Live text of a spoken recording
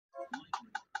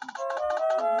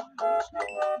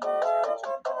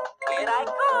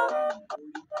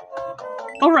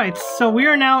Alright, so we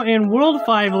are now in World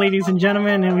 5, ladies and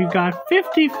gentlemen, and we've got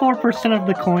 54% of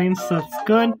the coins, so that's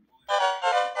good.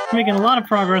 Making a lot of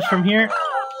progress from here.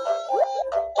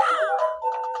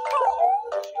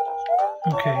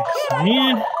 Okay, so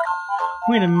needed.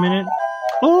 Wait a minute.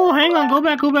 Oh, hang on, go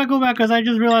back, because I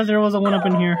just realized there was a one up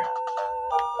in here.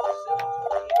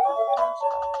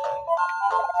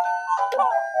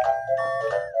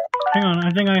 Hang on,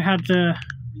 I think I had to...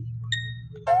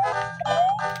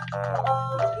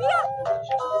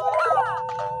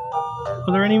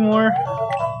 Are there any more?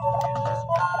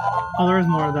 Oh, there is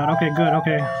more of that. Okay, good,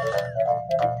 okay.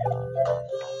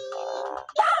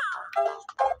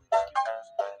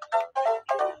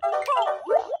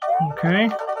 Okay.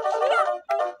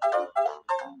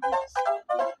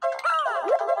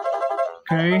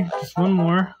 Okay, just one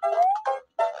more.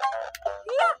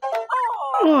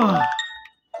 Ugh.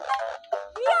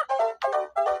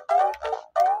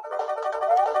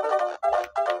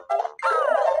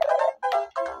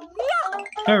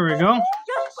 There we go.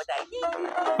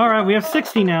 Alright, we have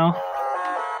 60 now.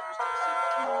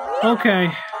 Okay.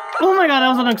 Oh my god, that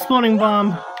was an exploding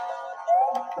bomb.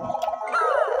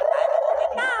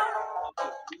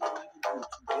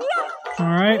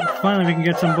 Alright, finally we can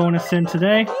get some bonus in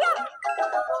today.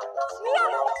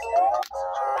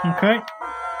 Okay.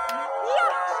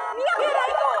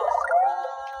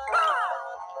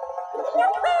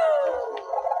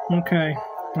 Okay.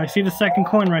 I see the second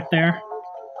coin right there.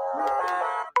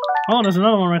 Oh, there's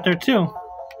another one right there too.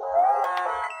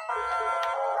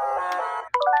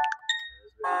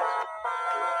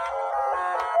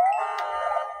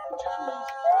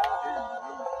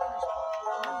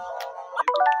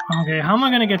 Okay, how am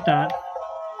I gonna get that?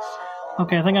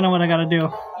 Okay, I think I know what I gotta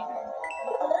do.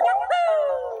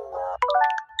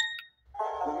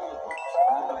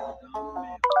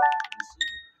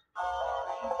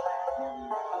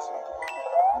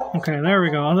 Okay, there we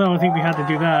go. I don't think we had to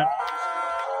do that.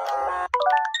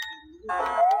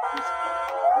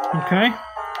 Okay.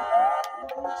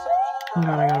 Oh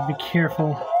god, I gotta be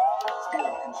careful.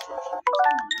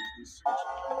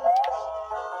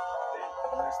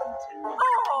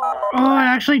 Oh, I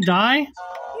actually die?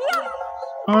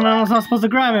 Oh no, I was not supposed to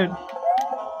grab it.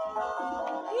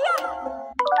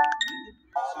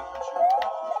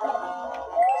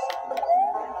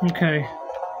 Okay.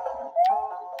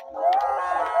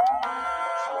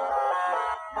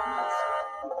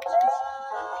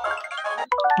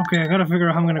 Okay, I gotta figure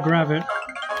out how I'm gonna grab it.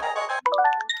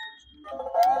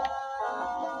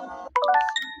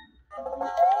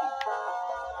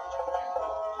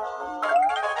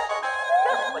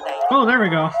 Oh, there we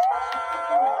go.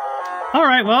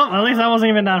 Alright, well, at least that wasn't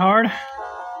even that hard.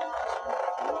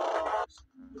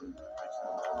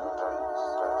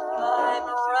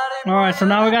 Alright, so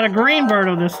now we got a green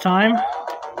birdo this time.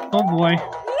 Oh boy.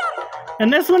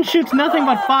 And this one shoots nothing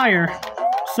but fire.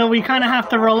 So we kind of have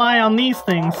to rely on these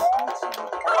things.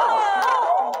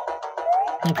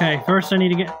 Okay, first I need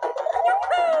to get...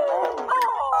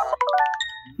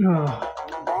 Ugh.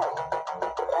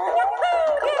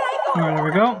 Alright, there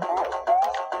we go.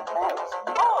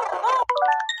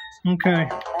 Okay.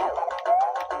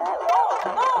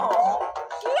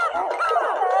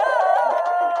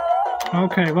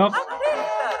 Okay, well,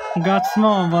 got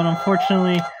small, but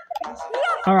unfortunately...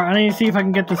 Alright, I need to see if I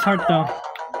can get this heart, though.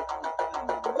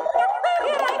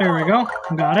 There we go.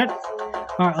 Got it.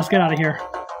 Alright, let's get out of here.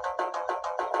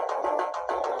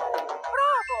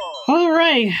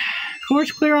 Alright.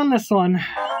 Course clear on this one.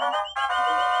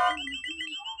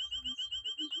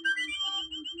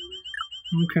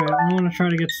 Okay, I'm gonna try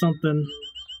to get something.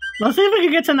 Let's see if we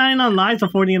can get to 99 lives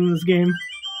before the end of this game.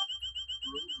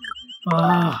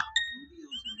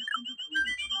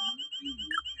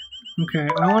 Okay,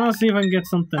 I wanna see if I can get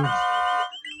something.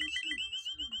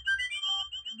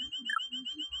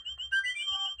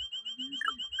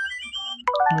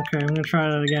 Okay, I'm gonna try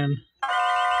that again.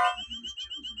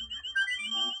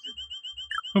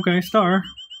 Okay, star.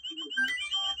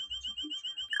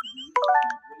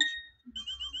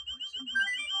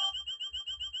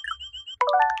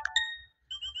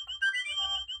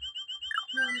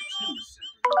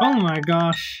 Oh my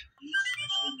gosh.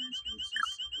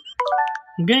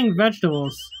 I'm getting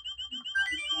vegetables.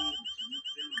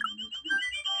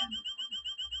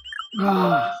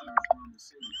 Ah.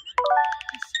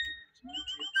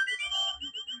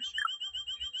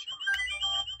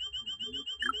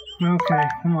 Okay,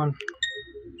 come on.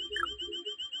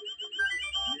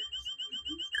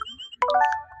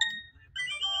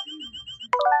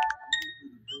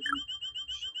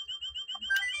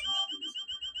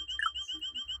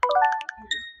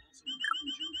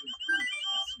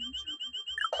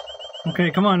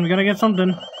 Okay, come on, we gotta get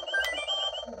something.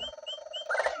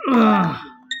 Ugh.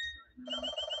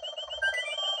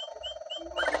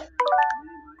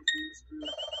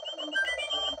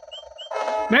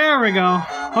 There we go.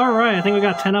 Alright, I think we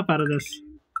got 10 up out of this.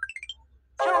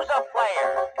 Choose a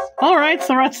player. Alright,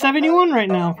 so we're at 71 right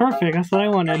now. Perfect, that's what I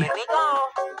wanted. Here we go.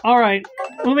 Alright,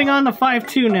 moving on to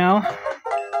 5-2 now.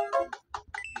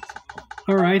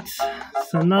 Alright,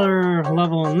 so another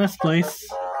level in this place.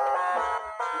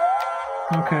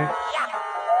 Okay.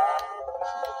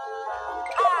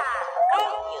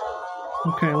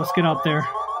 Okay, let's get out there.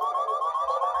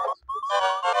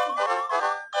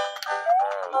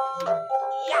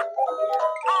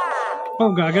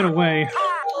 Oh god, get away.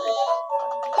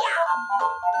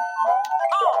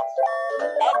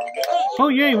 Oh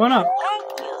yay, went up.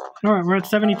 Alright, we're at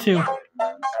 72.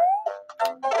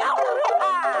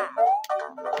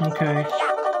 Okay.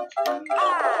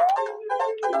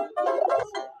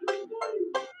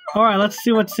 Alright, let's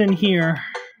see what's in here.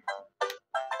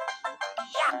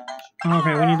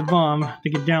 Okay, we need the bomb to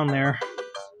get down there.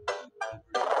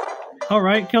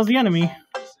 Alright, kills the enemy.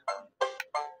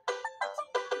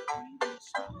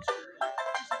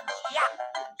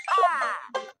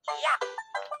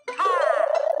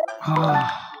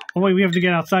 Oh wait, we have to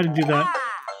get outside to do that.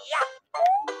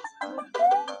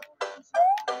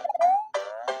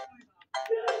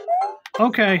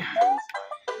 Okay.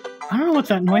 I don't know what's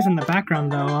that noise in the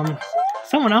background though.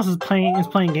 Someone else is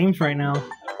playing games right now.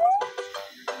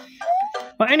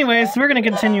 But anyways, we're gonna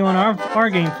continue on our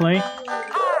gameplay.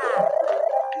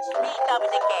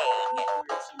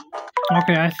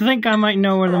 Okay, I think I might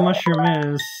know where the mushroom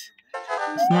is.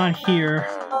 It's not here.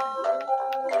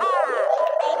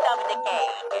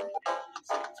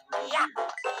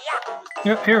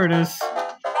 Yep, here it is.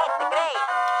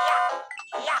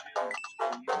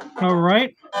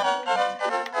 Alright.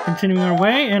 Continuing our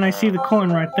way, and I see the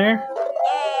coin right there.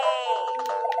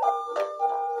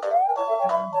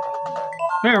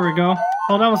 There we go.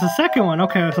 Oh, that was the second one.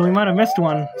 Okay, so we might have missed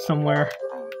one somewhere.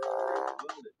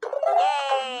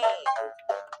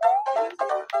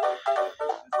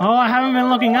 Oh, I haven't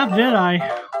been looking up, did I?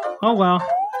 Oh well.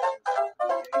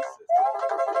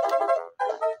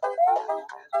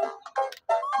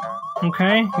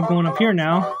 Okay, we're going up here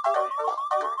now.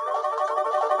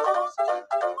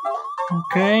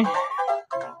 Okay.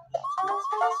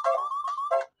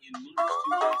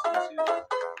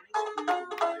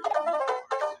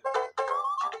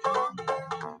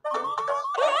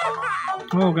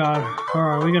 Oh god.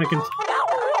 Alright, we gotta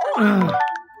continue.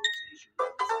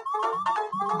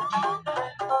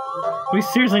 We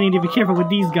seriously need to be careful with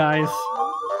these guys.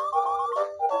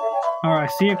 Alright,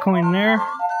 see a coin there.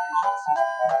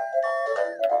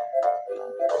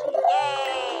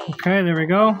 Okay, there we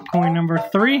go. Coin number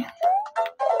 3.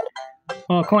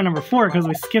 Well, coin number 4 because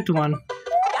we skipped one.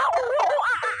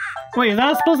 Wait, is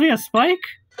that supposed to be a spike?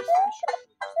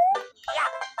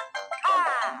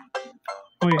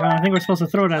 Wait, I think we're supposed to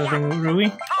throw it at the thing, are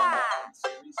we?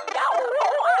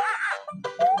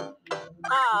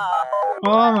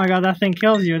 Oh my god, that thing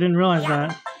kills you. I didn't realize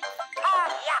that.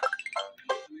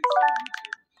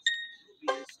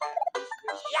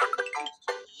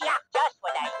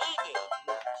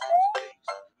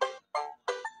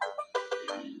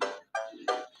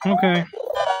 Okay.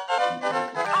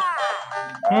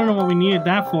 I don't know what we needed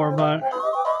that for, but...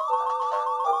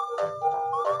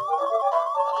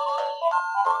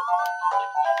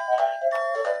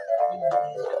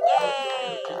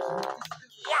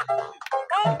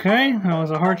 Okay, that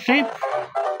was a heart shape.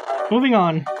 Moving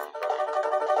on.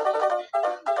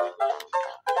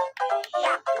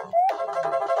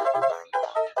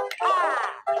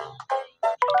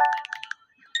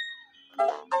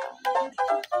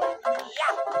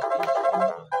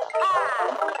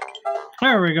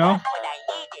 There we go.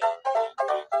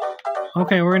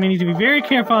 Okay, we're gonna need to be very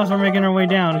careful as we're making our way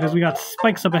down because we got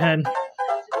spikes up ahead.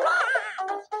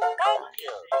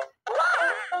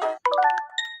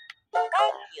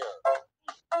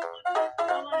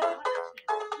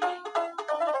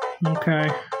 Okay.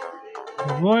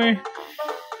 Oh boy.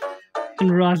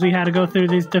 Didn't realize we had to go through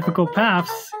these difficult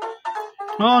paths.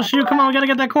 Oh shoot, come on, we gotta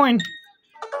get that coin.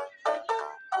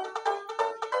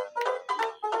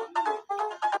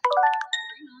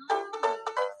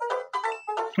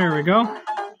 There we go.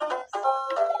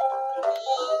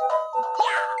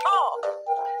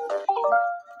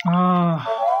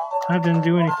 That didn't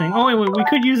do anything. Oh wait, we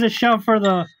could use a shove for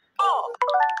the...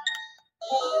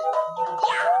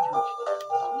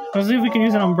 Let's see if we can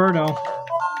use it on Birdo.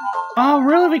 Oh,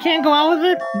 really? We can't go out with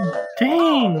it?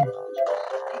 Dang.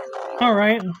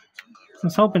 Alright. I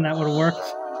was hoping that would have worked.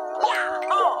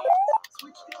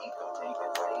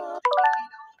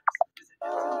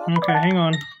 Okay, hang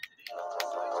on.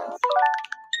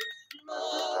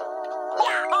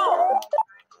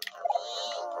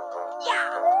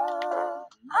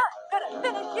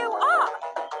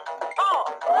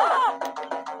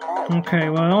 Okay,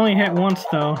 well, it only hit once,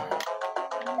 though.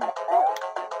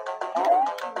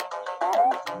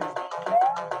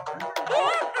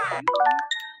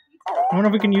 I wonder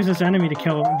if we can use this enemy to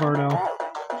kill Birdo.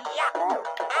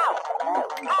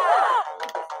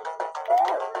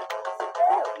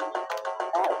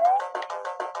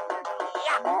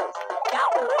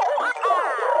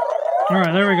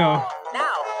 Alright, there we go.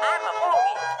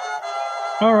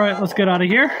 Alright, let's get out of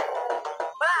here.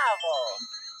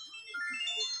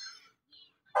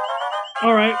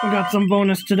 Alright, we got some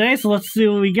bonus today, so let's see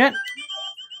what we get.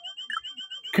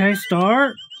 Okay,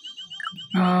 start.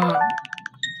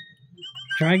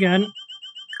 Try again.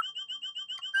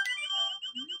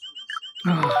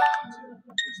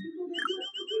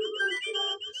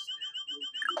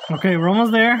 Okay, we're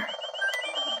almost there.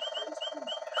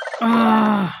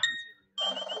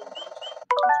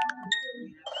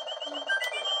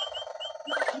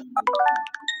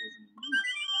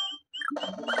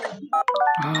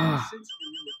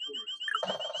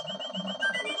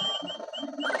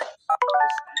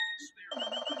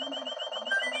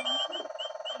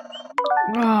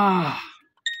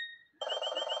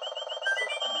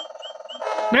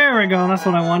 There we go, that's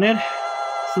what I wanted.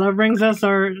 So that brings us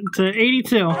to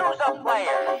 82.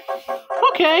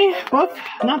 Okay, well,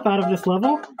 not bad of this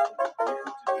level.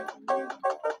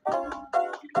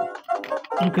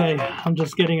 Okay, I'm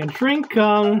just getting a drink.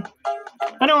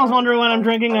 Anyone's wondering what I'm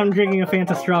drinking a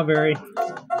Fanta Strawberry.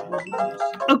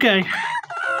 Okay.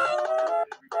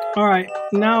 Alright,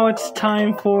 now it's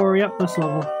time for, yep, this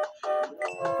level.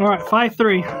 Alright,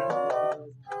 5-3.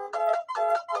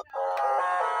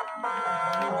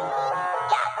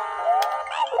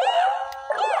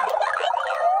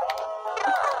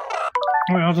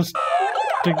 Alright, I'll just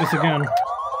take this again.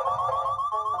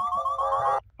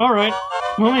 Alright,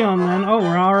 moving on then. Oh,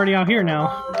 we're already out here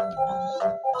now.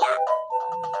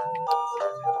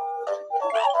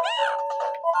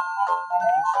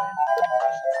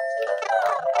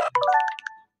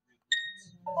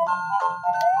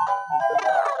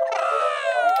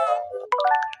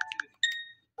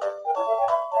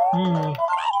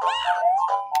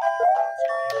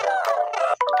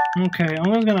 Okay,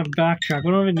 I'm just gonna backtrack.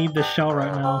 We don't even need this shell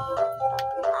right now.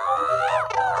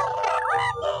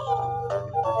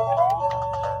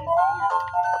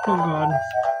 Oh god.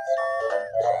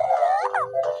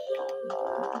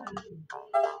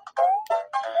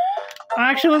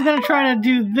 I actually was gonna try to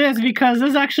do this because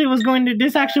this actually was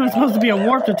supposed to be a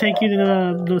warp to take you to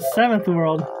the 7th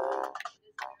world.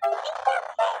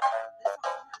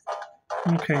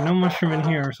 Okay, no mushroom in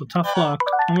here, so tough luck.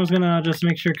 I'm just gonna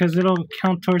make sure, because it'll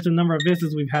count towards the number of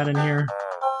visits we've had in here.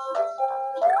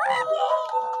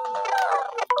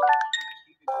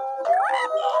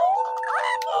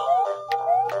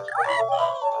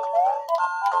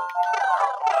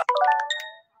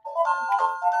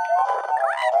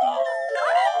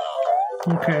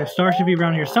 Okay, star should be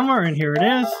around here somewhere, and here it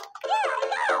is.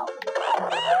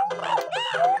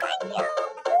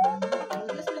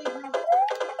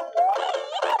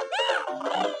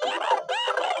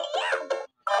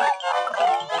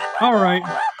 Alright.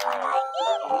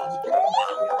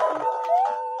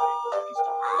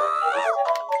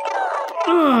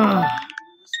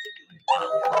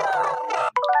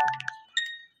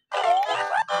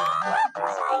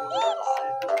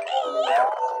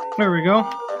 There we go.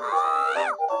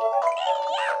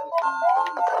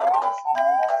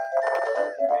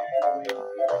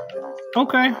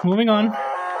 Okay, moving on.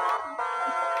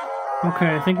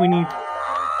 Okay, I think we need...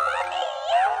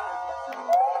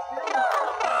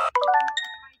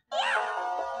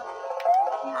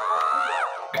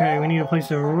 Okay, we need to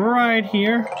place it right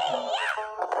here.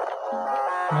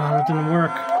 No, that didn't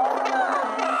work.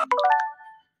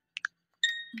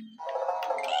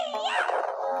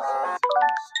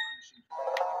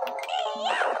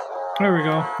 There we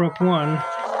go, broke one.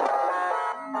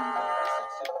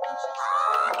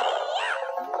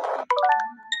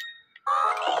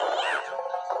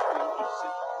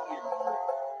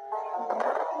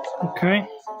 Okay.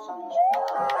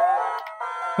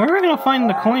 Where are we gonna find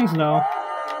the coins, though?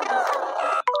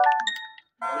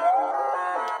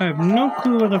 I have no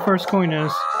clue where the first coin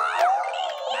is.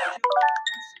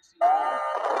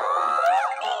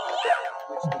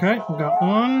 Okay, we got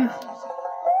one.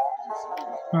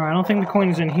 Alright, I don't think the coin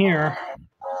is in here.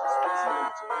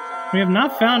 We have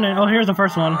not found it. Oh, here's the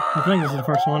first one. I think this is the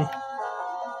first one.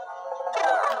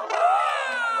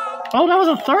 Oh, that was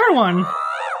the third one!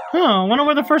 Oh, I wonder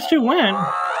where the first two went.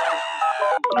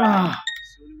 Ah.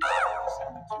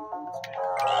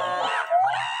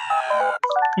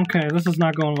 Okay, this is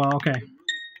not going well. Okay.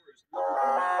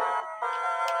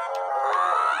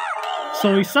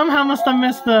 So we somehow must have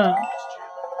missed the...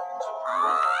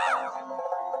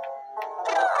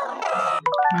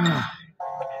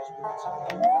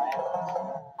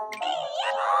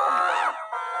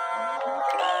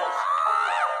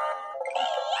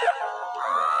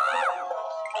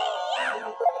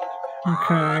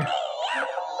 Okay.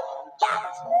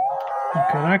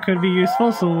 Okay, that could be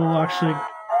useful, so we'll actually...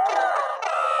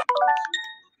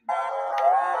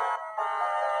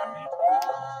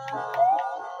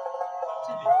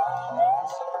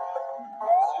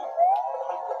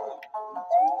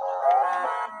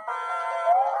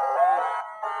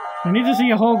 I need to see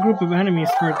a whole group of enemies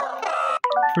for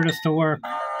this to work.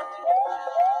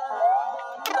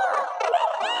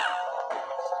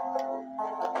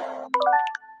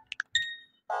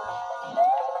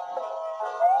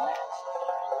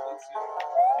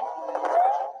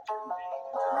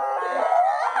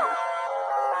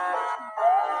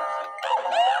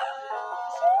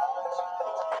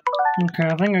 Okay,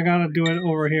 I think I gotta do it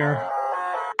over here.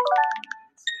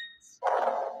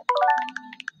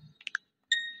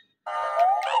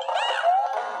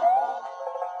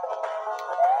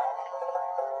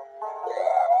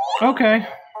 Okay.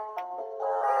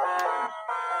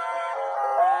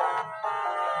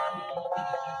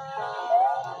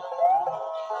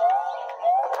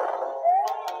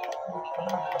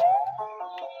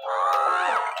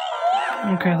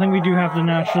 Okay, I think we do have to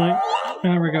naturally...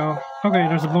 There we go. Okay,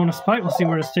 there's a bonus fight. We'll see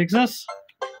where this takes us.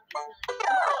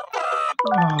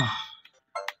 Oh.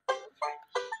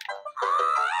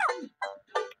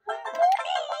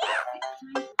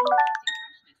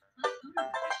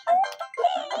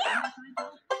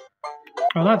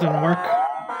 Oh, that didn't work.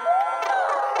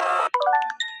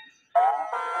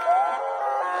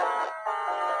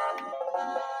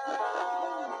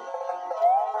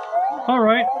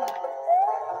 Alright.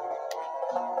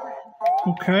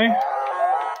 Okay.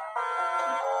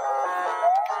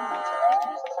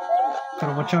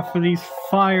 Gotta watch out for these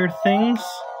fire things.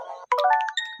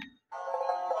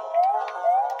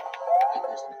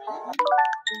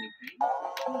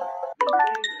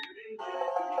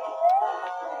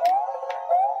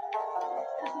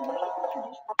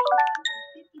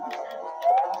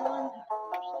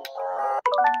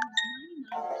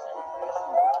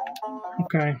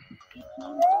 Okay.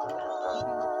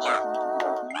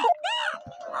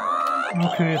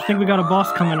 Okay, I think we got a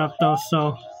boss coming up though,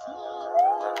 so...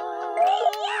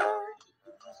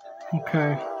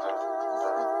 Okay.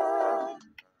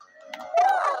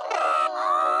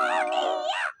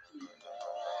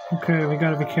 Okay, we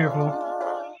gotta be careful.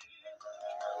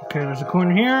 Okay, there's a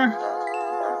corner here.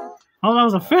 Oh, that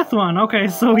was a fifth one! Okay,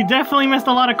 so we definitely missed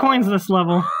a lot of coins this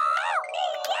level.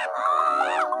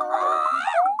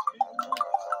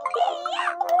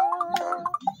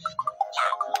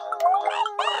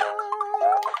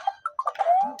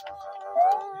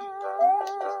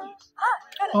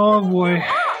 Oh boy.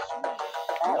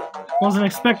 Wasn't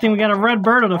expecting we got a red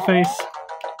bird on the face.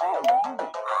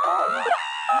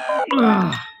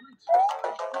 Ugh.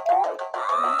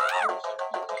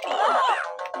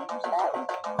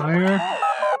 Fire.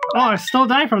 Oh, I still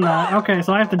die from that. Okay,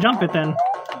 so I have to jump it then.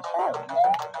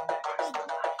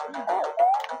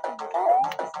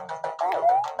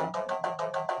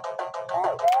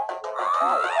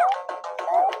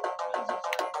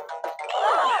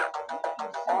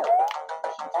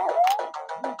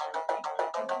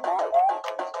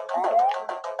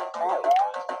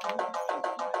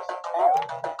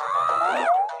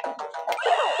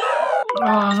 Oh,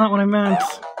 that's not what I meant.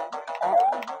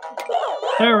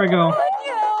 There we go.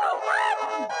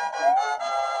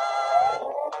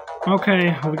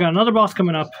 Okay, we got another boss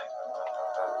coming up.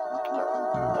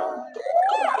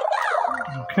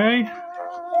 Okay. That's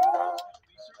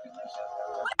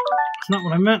not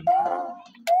what I meant.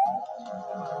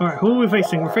 Alright, who are we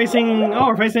facing? We're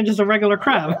facing just a regular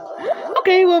crab.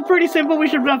 Okay, well, pretty simple. We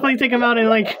should definitely take him out in,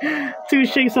 like, 2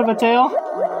 shakes of a tail.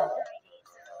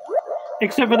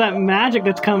 Except for that magic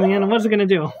that's coming in, and what's it gonna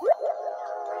do?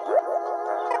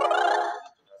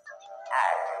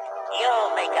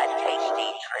 You'll make a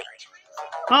tasty treat.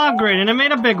 Oh, great, and it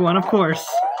made a big one, of course.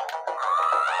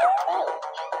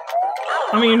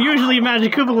 I mean, usually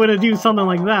Magic Koopa would do something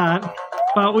like that,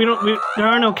 but there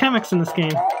are no chemics in this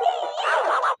game.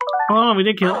 Oh, no, we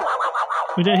did kill it.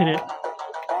 We did hit it.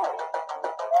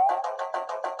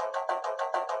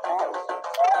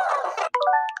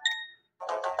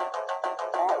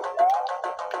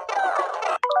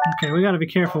 Okay, we gotta be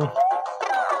careful.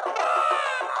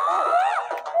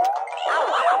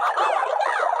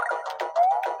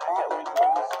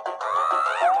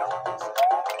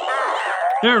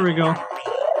 There we go.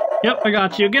 Yep, I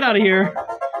got you. Get out of here.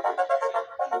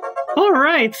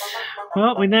 Alright.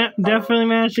 Well, we definitely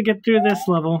managed to get through this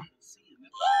level.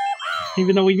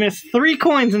 Even though we missed 3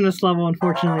 coins in this level,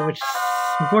 unfortunately, which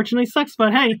unfortunately sucks,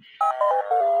 but hey.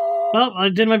 Well, I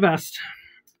did my best.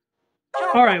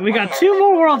 Alright, we got 2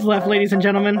 more worlds left, ladies and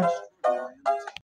gentlemen.